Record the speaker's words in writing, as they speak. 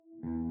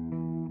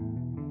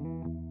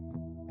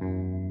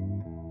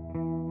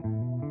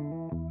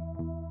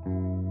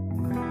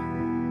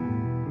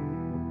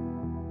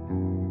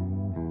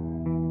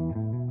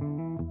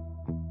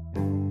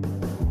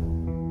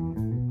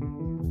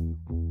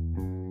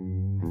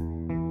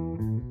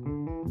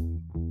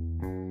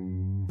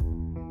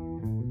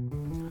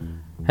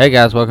Hey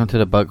guys, welcome to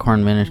the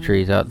Buckhorn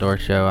Ministries Outdoor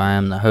Show. I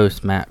am the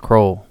host, Matt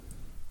Kroll.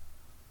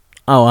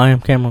 Oh, I am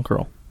Cameron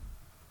Quail.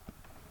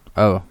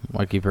 Oh,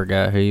 like you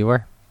forgot who you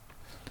were?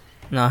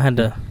 No,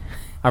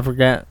 I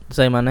forgot to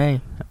say my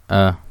name.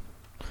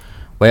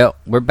 Well,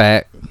 we're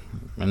back.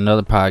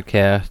 Another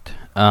podcast.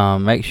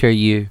 Make sure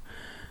you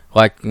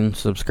like and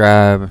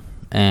subscribe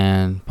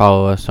and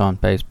follow us on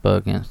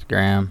Facebook,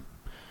 Instagram.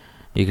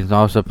 You can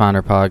also find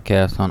our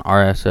podcast on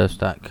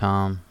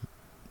rss.com,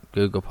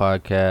 Google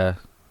Podcast,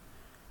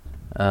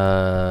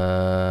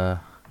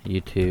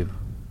 YouTube.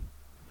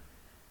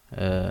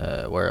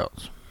 Where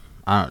else?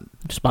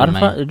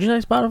 Spotify? Did you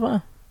say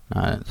Spotify?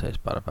 No, I didn't say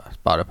Spotify.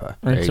 Spotify.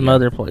 And some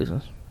other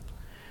places.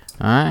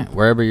 Alright,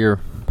 wherever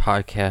your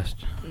podcast.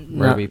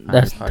 No,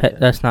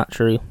 that's not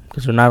true,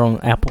 because we're not on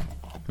Apple.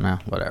 No,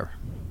 whatever.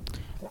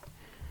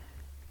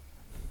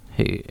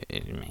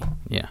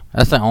 Yeah,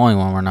 that's the only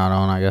one we're not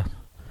on, I guess.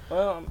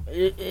 Well,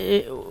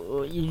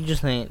 you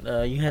just ain't.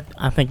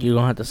 I think you're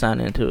gonna have to sign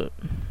into it.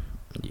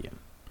 Yeah.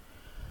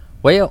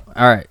 Well,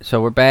 all right.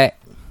 So we're back,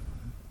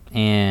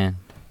 and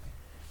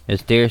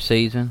it's deer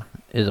season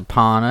is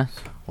upon us.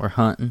 We're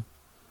hunting.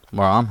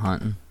 Well, I'm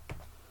hunting,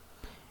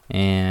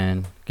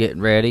 and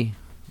getting ready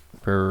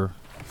for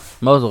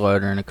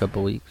muzzleloader in a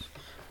couple weeks.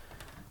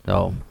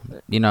 So,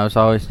 it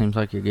always seems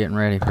like you're getting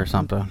ready for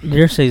something.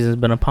 Deer season's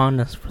been upon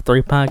us for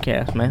 3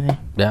 podcasts, maybe.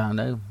 Yeah, I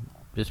know.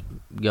 Just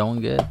going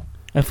good.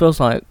 It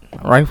feels like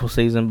rifle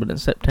season, but in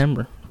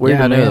September. Weird,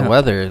 yeah, I know. The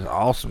weather is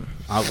awesome.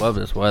 I love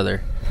this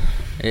weather.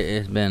 It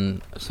has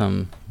been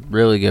some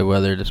really good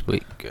weather this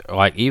week.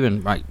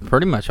 Even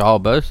pretty much all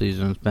bow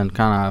season's been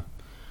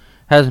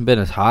hasn't been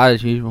as hot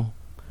as usual.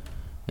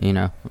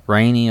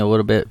 Rainy a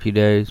little bit, a few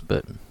days,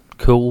 but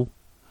cool.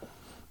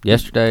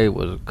 Yesterday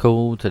was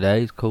cool.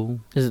 Today's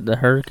cool. Is it the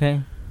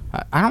hurricane?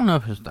 I don't know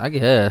if it's. I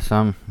guess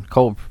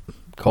cold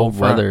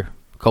weather,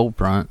 cold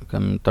front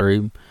coming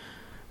through.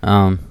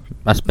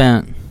 I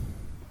spent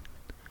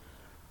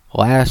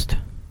last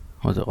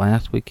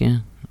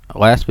weekend?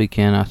 Last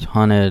weekend I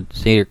hunted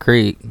Cedar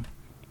Creek,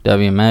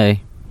 WMA.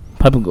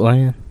 Public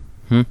land.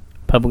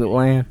 Public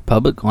land.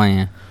 Public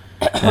land.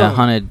 And I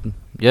hunted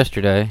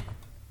yesterday,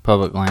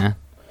 public land,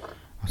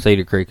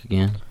 Cedar Creek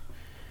again.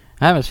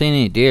 I haven't seen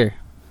any deer,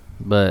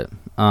 but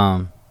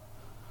I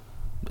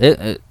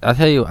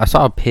tell you, I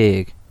saw a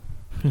pig.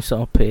 You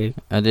saw a pig?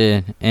 I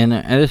did, and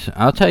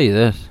I'll tell you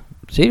this: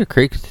 Cedar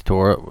Creek's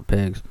tore up with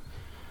pigs.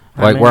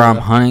 Where I'm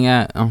hunting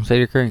at on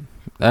Cedar Creek,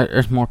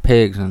 there's more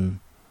pigs than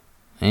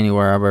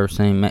anywhere I've ever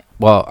seen.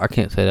 Well, I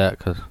can't say that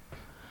because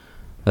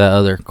that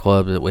other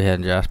club that we had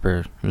in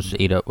Jasper just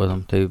eat up with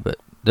them too. But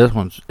this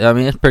one's,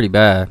 it's pretty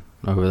bad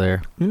over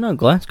there.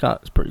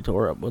 Glasscock's pretty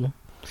tore up with them.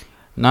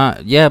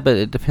 Yeah, but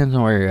it depends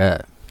on where you're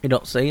at. You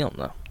don't see them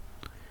though.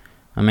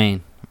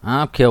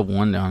 I've killed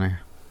one down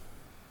there.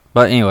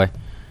 But anyway,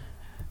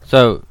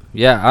 so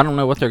yeah, I don't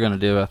know what they're gonna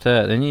do about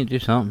that. They need to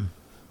do something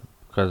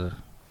because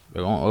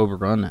they won't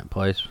overrun that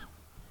place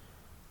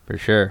for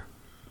sure.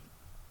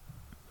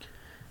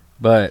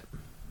 But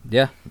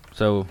yeah,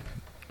 so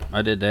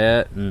I did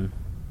that and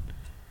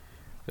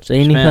see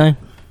anything?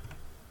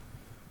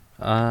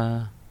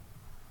 No,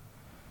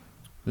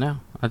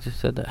 I just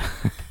said that.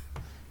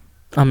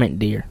 I meant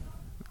deer.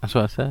 That's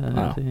what I said.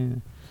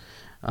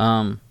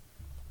 Oh.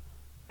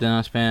 Then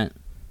I spent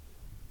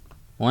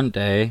one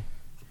day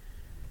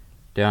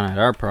down at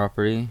our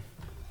property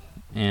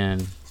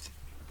and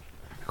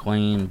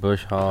clean,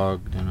 bush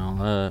hogged, and all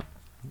that.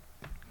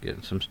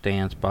 Getting some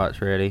stand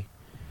spots ready.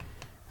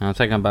 And I'm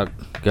thinking about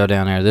go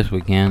down there this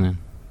weekend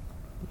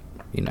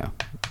and,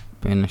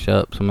 finish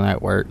up some of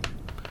that work.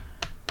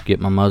 Get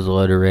my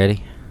muzzleloader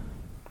ready.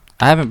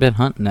 I haven't been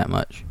hunting that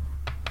much,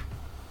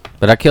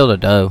 but I killed a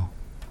doe.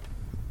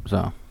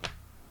 So,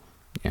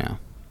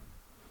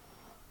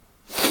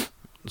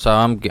 So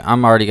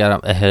I'm already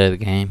got ahead of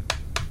the game.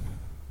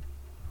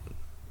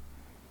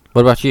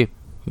 What about you?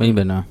 What you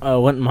been doing?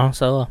 Went to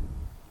Monticello.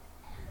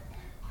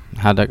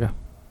 How'd that go?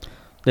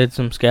 Did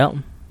some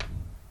scouting.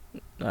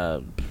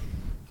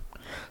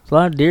 It's a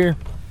lot of deer.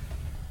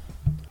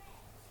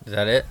 Is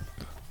that it?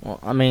 Well,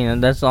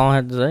 that's all I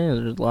have to say. Is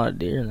there's a lot of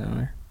deer down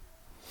there.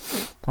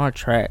 A lot of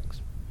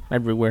tracks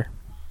everywhere.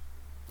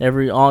 If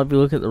you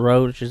look at the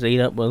road, it's just eat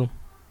up with them.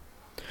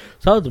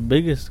 So it's the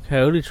biggest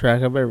coyote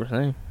track I've ever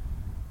seen.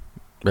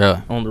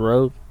 Really? On the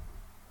road.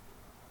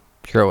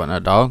 Sure it wasn't a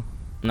dog?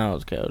 No, it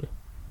was a coyote.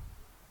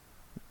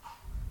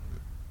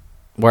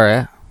 Where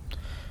at?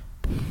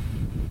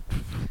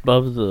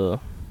 Above the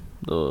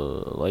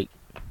lake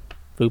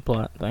food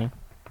plot thing.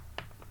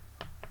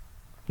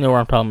 You know where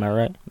I'm talking about,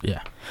 right?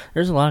 Yeah.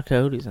 There's a lot of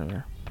coyotes in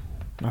there.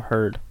 I've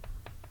heard.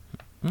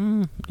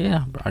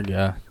 Yeah, I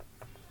guess.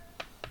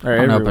 They're I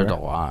don't everywhere. know if there's a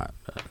lot.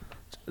 But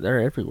they're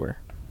everywhere.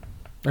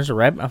 There's a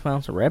rabbit. I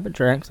found some rabbit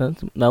tracks.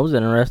 That was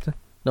interesting.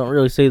 Don't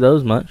really see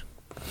those much.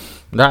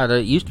 No, there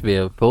used to be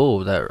a pool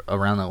that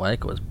around the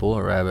lake was full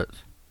of rabbits.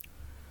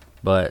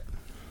 But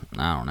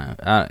I don't know.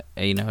 That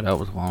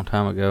was a long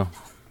time ago.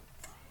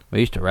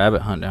 We used to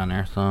rabbit hunt down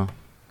there, so.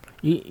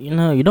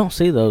 You don't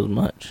see those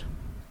much.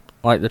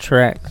 Like the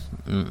tracks.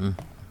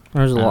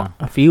 There's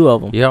a few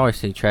of them. You always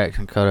see tracks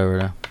and cut over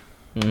though.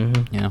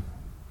 Mm-hmm. Yeah.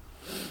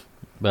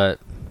 But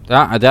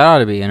that ought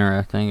to be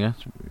interesting.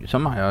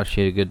 Somebody ought to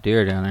shoot a good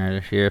deer down there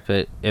this year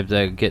if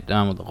they get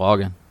done with the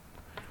logging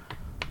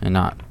and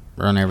not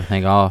run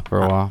everything off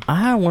for a while. I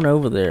had one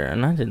over there,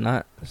 and I did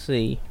not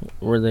see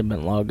where they've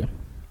been logging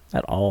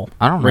at all.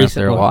 I don't know if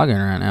they're logging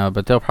right now,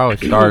 but they'll probably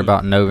start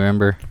about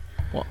November.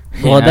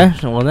 Well,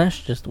 that's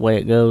just the way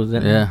it goes.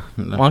 Isn't it?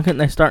 Why couldn't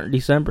they start in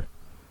December?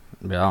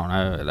 Yeah, I don't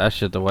know. That's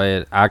just the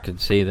way I could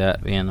see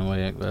that being the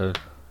way it goes.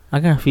 I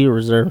got a few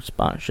reserve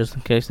spots just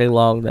in case they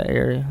log that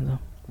area, though.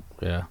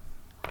 Yeah.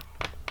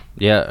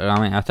 Yeah,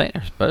 I mean, I think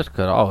they're supposed to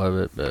cut all of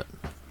it, but,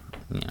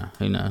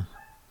 who knows.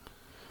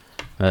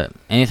 But,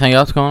 anything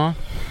else going on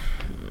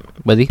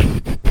with you?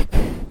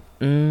 I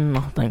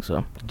don't think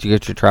so. Did you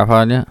get your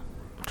tripod yet?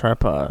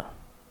 Tripod?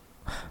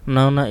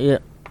 No, not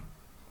yet.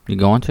 You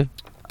going to?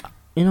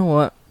 You know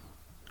what?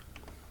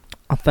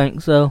 I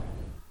think so.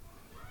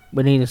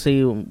 We need to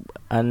see.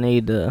 I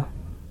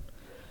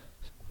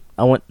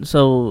went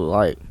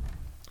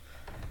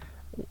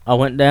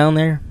down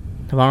there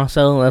to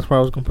Monticello. That's where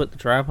I was going to put the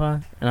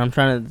tripod. And I'm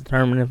trying to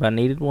determine if I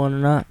needed one or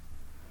not.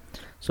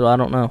 So I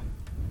don't know.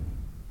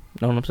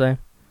 Know what I'm saying?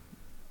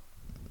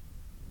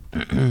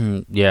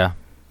 Yeah.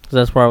 Because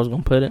that's where I was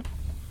going to put it.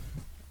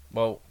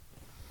 Well,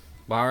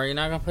 why are you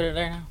not going to put it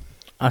there now?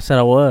 I said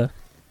I was.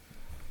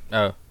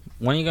 Oh.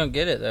 When are you going to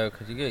get it, though?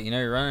 Because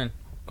you're running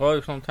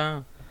close on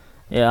time.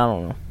 Yeah, I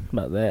don't know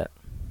about that.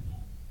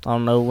 I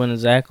don't know when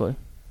exactly.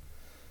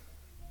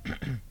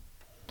 I'm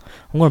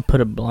going to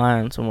put a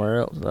blind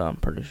somewhere else, though, I'm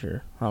pretty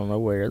sure. I don't know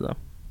where, though.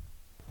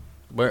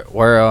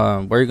 Where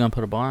are you going to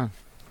put a blind?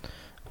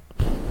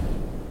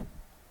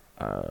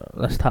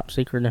 That's top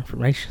secret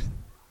information.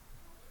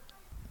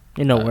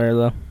 You know where,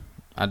 though.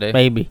 I do.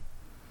 Maybe.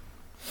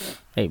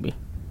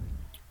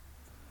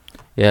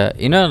 Yeah,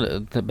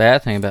 the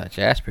bad thing about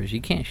Jasper is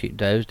you can't shoot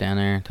does down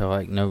there until,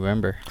 like,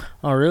 November.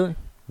 Oh, really?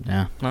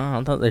 Yeah. No,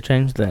 I thought they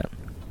changed that.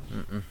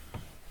 Mm-mm.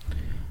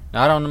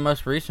 Not on the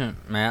most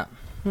recent map.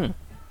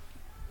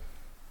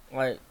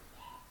 Like,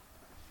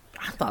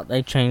 I thought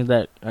they changed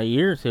that a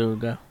year or two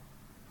ago.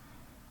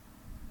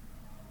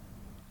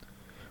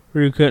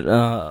 Where you could,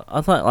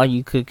 I thought like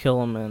you could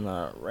kill them in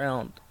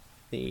around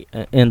the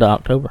end of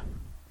October.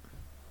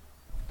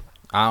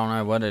 I don't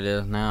know what it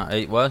is now.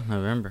 It was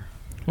November.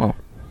 Oh.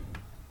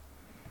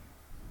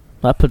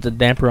 That puts a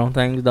damper on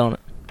things, don't it?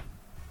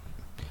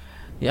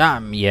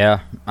 Yeah.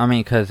 I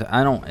mean, because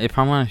if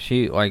I'm going to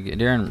shoot, like,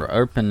 during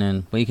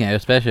opening weekend,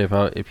 especially if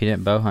you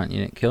didn't bow hunt,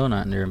 you didn't kill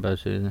nothing during bow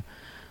season,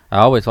 I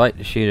always like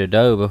to shoot a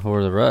doe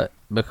before the rut,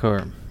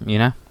 because,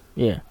 Yeah.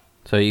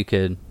 So you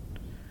could,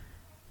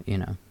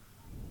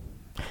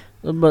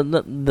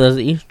 But does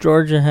East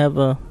Georgia have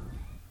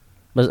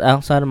was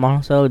outside of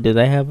Monticello, do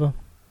they have a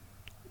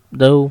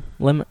doe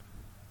limited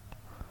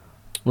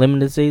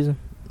season?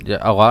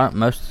 Yeah,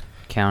 most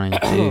counties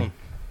do.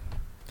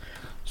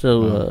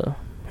 So,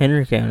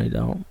 Henry County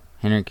don't.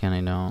 Henry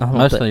County don't.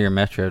 Most of your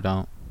metro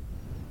don't.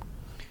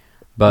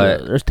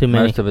 But there's too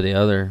many. Most of the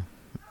other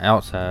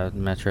outside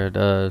metro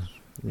does,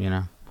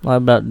 What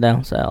about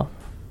down south?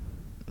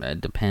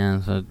 It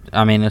depends.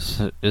 I mean,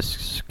 it's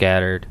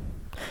scattered.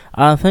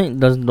 I think,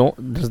 does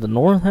the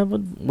north have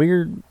a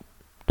weird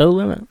doe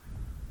limit?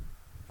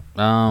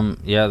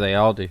 Yeah, they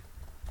all do.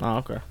 Oh,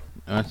 okay.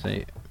 Let's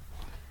see.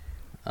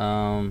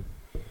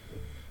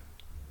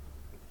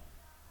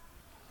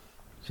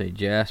 Say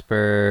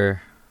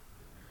Jasper.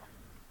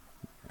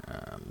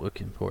 I'm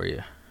looking for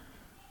you.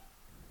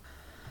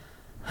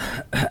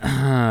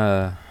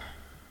 I'm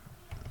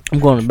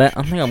going to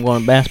I think I'm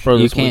going to Bass Pro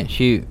this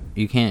week.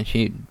 You can't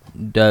shoot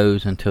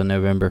does until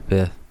November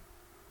 5th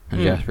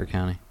in Jasper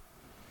County.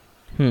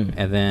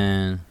 And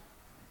then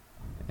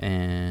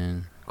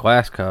in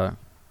Glasscock,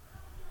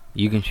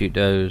 you can shoot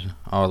does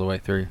all the way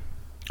through.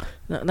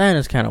 That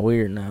is kind of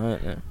weird now,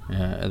 isn't it?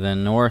 Yeah, and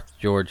then North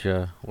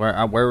Georgia.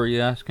 Where were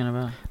you asking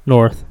about?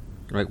 North.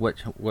 Like what?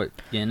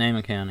 Yeah, name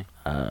a county.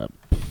 What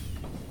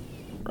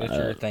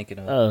you're thinking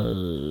of? I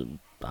don't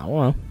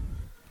know.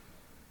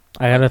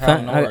 I gotta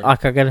think. I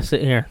gotta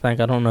sit here and think.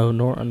 I don't know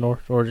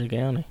North Georgia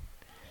County.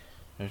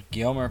 There's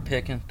Gilmer,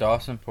 Pickens,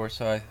 Dawson,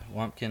 Forsyth,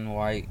 Lumpkin,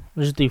 White.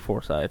 Just do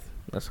Forsyth.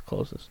 That's the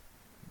closest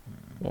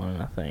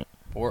one, I think.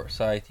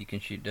 Forsyth, you can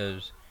shoot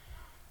those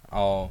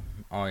all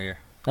year.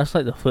 That's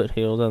like the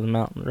foothills of the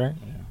mountains, right?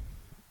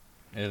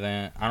 Yeah. And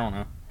then I don't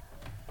know.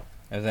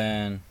 And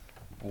then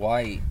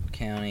White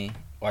County,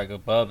 like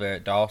above there,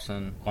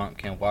 Dawson,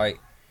 Lumpkin, White,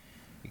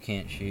 you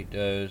can't shoot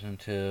those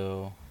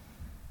until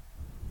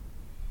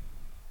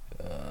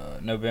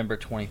November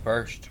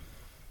 21st.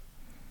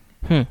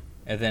 And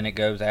then it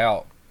goes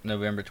out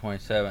November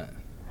 27th.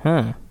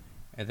 And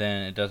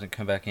then it doesn't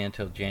come back in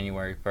until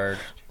January 1st.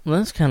 Well,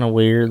 that's kind of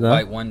weird, though.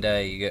 Like one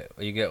day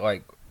you get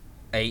like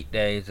 8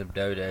 days of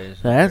doe days.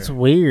 That's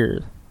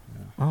weird.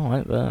 Yeah. I don't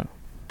like that.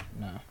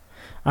 No.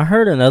 I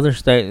heard in other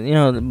states,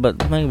 but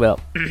the thing about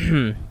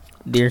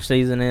deer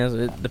season is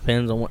it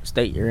depends on what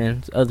state you're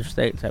in. Other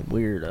states have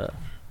weird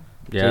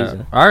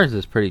season. Ours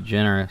is pretty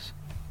generous.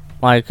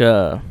 Like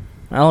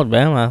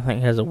Alabama, I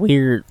think, has a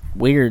weird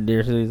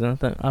deer season.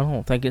 I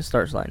don't think it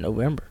starts like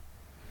November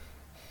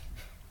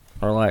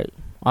or like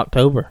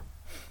October.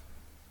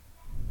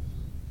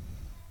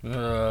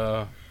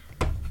 What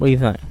do you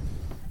think?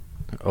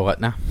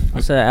 What now? I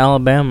said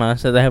Alabama. I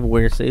said they have a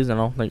weird season.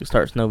 I don't think it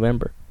starts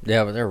November.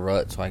 Yeah, but they're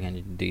ruts like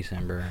in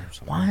December or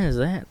something. Why is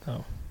that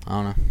though? I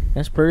don't know.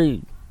 That's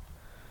pretty.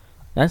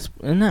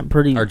 Isn't that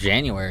pretty? Or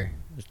January.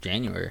 It's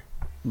January.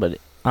 But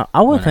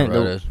I would think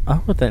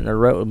the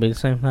rut would be the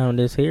same time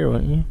it is here,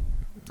 wouldn't you?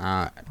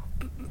 I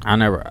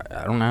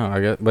don't know.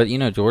 I guess, but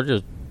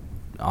Georgia's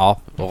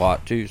off a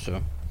lot too.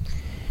 So,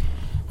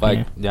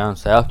 down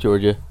South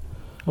Georgia.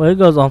 Well, it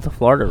goes off the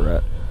Florida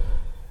rut.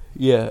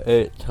 Yeah,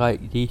 it's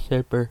like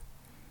December,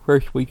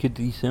 first week of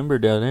December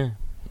down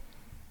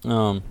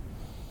there.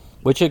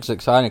 Which is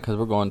exciting because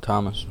we're going to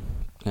Thomas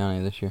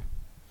County this year,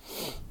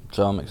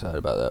 so I'm excited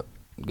about that.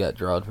 Got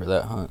drawn for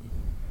that hunt.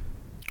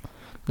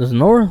 Does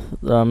North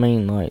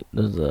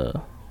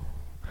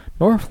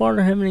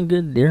Florida have any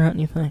good deer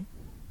hunting, you think?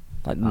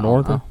 Like the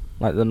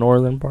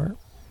northern part?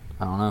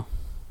 I don't know.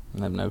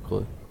 I have no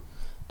clue.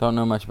 Don't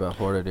know much about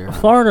Florida deer.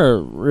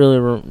 Florida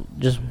really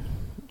just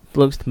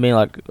looks to me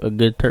like a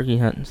good turkey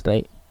hunting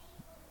state.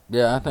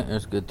 Yeah, I think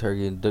there's good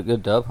turkey and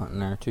good dove hunting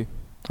there too.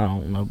 I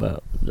don't know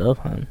about dove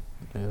hunting.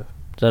 Yeah. Is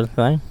that a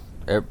thing?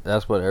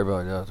 That's what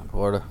everybody does in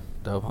Florida.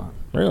 Dove hunt.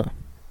 Really?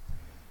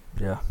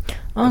 Yeah.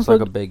 It's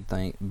like a big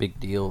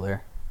deal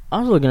there. I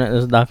was looking at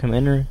this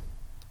documentary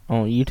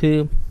on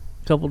YouTube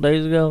a couple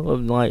days ago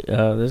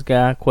of this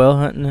guy quail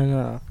hunting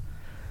in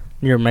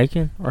near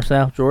Macon or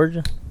South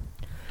Georgia.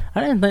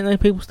 I didn't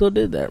think people still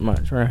did that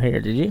much around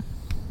here. Did you?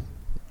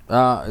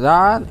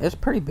 It's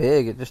pretty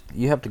big.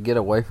 You have to get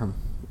away from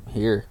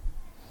here.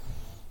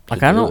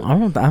 Like I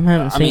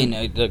haven't seen.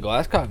 I mean, the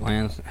Glasscock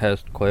lands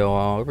has quail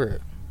all over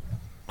it.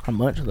 How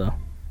much though?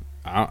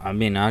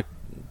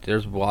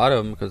 There's a lot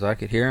of them because I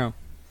could hear them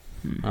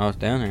when I was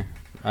down there.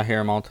 I hear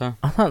them all the time.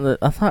 I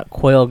thought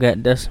quail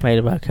got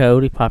decimated by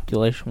coyote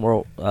population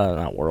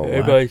not worldwide.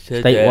 Everybody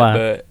said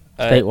statewide.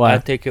 That, but I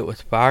think it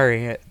was fire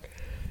ant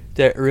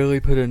that really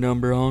put a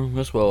number on them.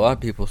 That's what a lot of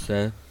people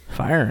said.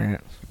 Fire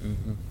ants.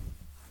 Mm-hmm.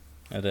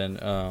 And then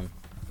I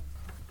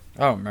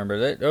don't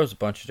remember. There was a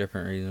bunch of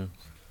different reasons.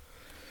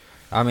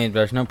 I mean,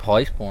 there's no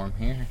place for them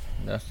here.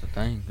 That's the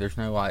thing. There's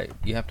no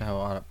you have to have a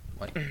lot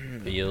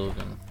of fields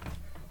and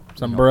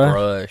some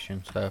brush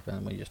and stuff,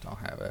 and we just don't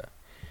have it.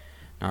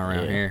 Not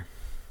around here.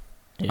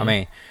 Yeah. I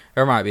mean,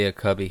 there might be a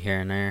cubby here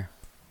and there.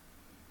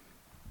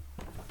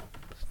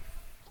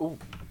 Ooh.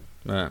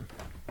 But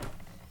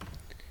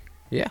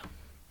yeah.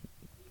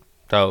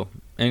 So,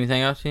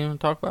 anything else you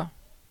want to talk about?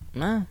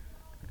 Nah.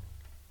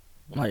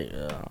 I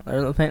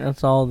think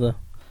that's all the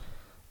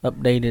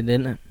updated,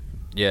 isn't it?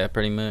 Yeah,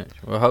 pretty much.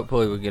 Well,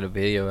 hopefully we get a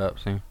video up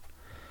soon.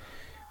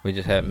 We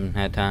just haven't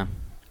had time.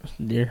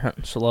 Deer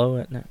hunting slow,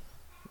 isn't it?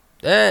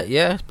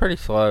 Yeah, it's pretty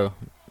slow.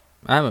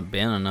 I haven't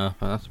been enough,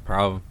 but that's the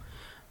problem.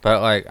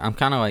 But I'm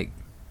kind of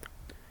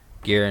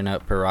gearing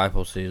up for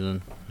rifle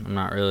season.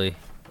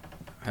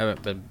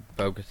 Haven't been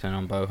focusing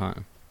on bow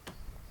hunting.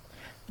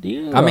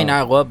 I mean,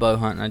 I love bow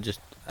hunting.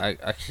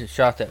 I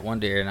shot that one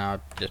deer, and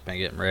I've just been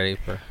getting ready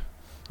for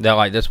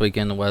that. This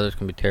weekend, the weather's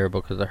gonna be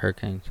terrible because of the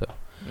hurricane. So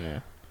yeah.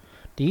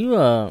 Do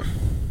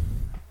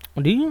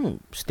you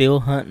still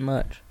hunt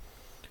much?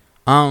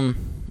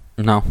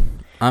 No.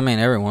 I mean,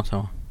 every once in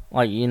a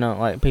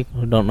while.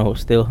 People who don't know what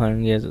still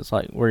hunting is, it's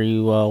where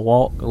you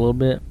walk a little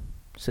bit,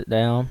 sit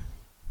down,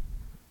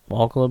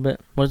 walk a little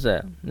bit. What's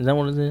that? Is that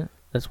what it is?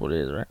 That's what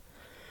it is, right?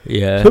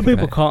 Yeah. Some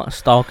people call it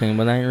stalking,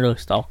 but they ain't really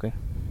stalking.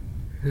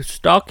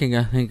 Stalking,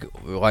 I think,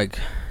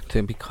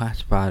 to be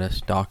classified as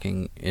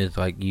stalking is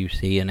you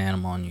see an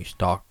animal and you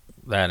stalk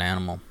that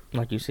animal.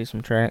 Like you see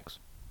some tracks.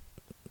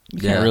 You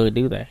can't really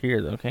do that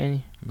here, though, can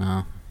you?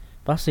 No.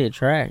 If I see a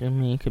track,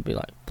 it could be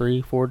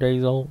 3-4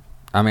 days old.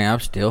 I mean,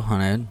 I've still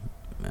hunted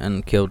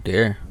and killed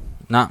deer.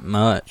 Not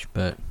much,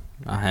 but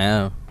I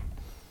have.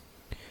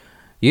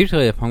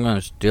 Usually, if I'm going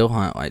to still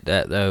hunt like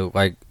that, though,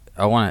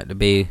 I want it to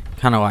be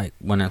kind of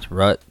when it's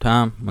rut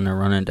time, when they're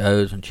running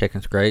does and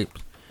chicken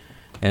scrapes,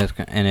 and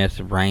it's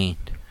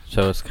rained.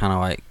 So it's kind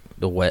of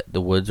the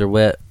woods are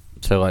wet.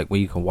 So, where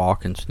you can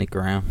walk and sneak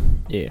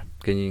around. Yeah.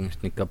 Because you can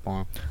sneak up on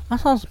them. I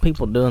saw some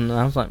people doing that.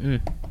 I was like,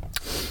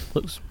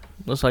 looks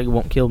like it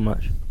won't kill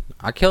much.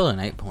 I killed an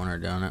 8-pointer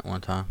doing it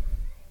one time.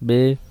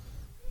 Big?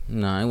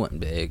 No, it wasn't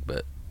big,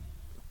 but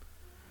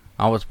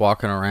I was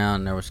walking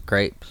around and there was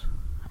scrapes,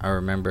 I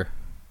remember.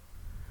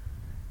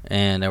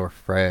 And they were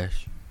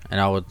fresh. And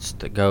I would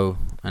go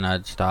and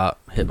I'd stop,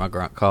 hit my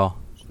grunt call,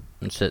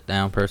 and sit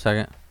down for a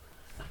second.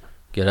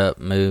 Get up,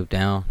 move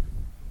down.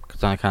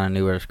 Because I kind of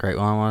knew where the scrape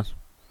line was.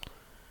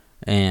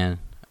 And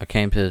I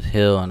came to this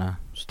hill and I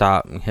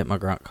stopped and hit my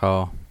grunt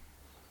call.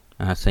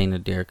 And I seen the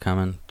deer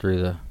coming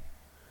through the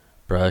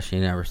brush.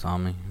 He never saw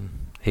me.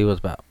 He was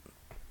about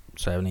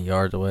 70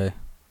 yards away.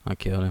 I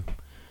killed him.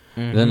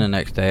 Mm-hmm. Then the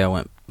next day I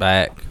went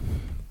back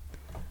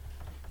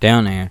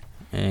down there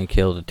and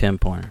killed a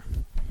 10-pointer.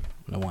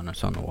 The one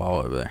that's on the wall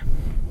over there.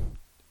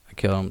 I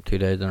killed him 2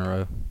 days in a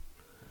row.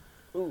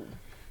 Ooh.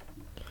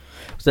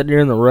 Was that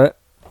during the rut?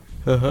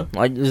 Uh-huh.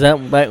 Like, is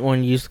that back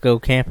when you used to go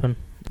camping,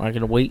 like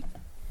in a week?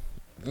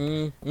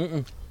 I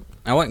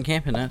wasn't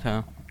camping that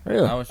time.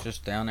 Really? I was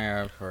just down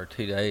there for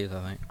 2 days,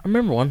 I think. I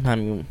remember one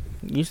time you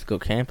used to go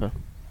camping.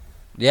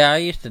 Yeah, I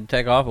used to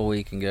take off a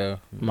week and go.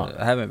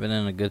 I haven't been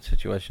in a good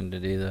situation to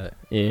do that.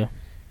 Yeah.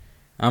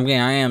 I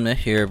am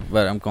this year,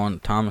 but I'm going to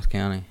Thomas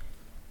County.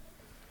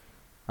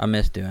 I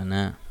miss doing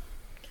that.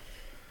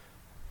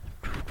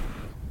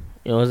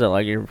 Was that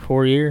like every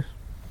 4 years?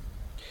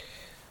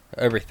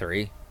 Every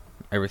 3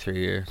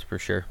 years, for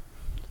sure.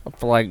 I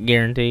feel like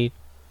guaranteed.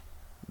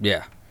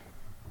 Yeah.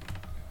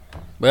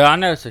 Well, I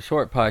know it's a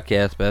short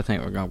podcast, but I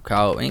think we're going to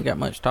call it. We ain't got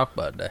much to talk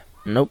about today.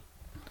 Nope.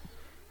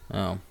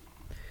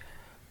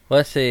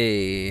 Let's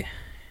see.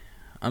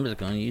 I'm just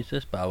going to use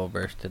this Bible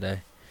verse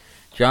today.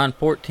 John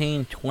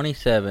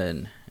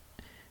 14:27.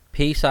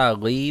 Peace I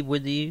leave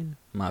with you,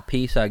 my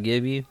peace I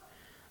give you.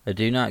 I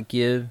do not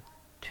give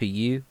to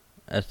you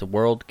as the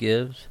world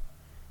gives.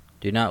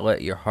 Do not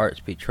let your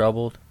hearts be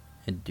troubled,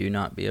 and do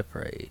not be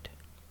afraid.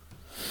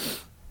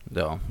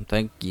 So,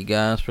 thank you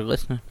guys for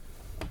listening.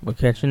 We'll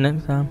catch you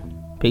next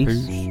time.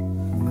 Peace.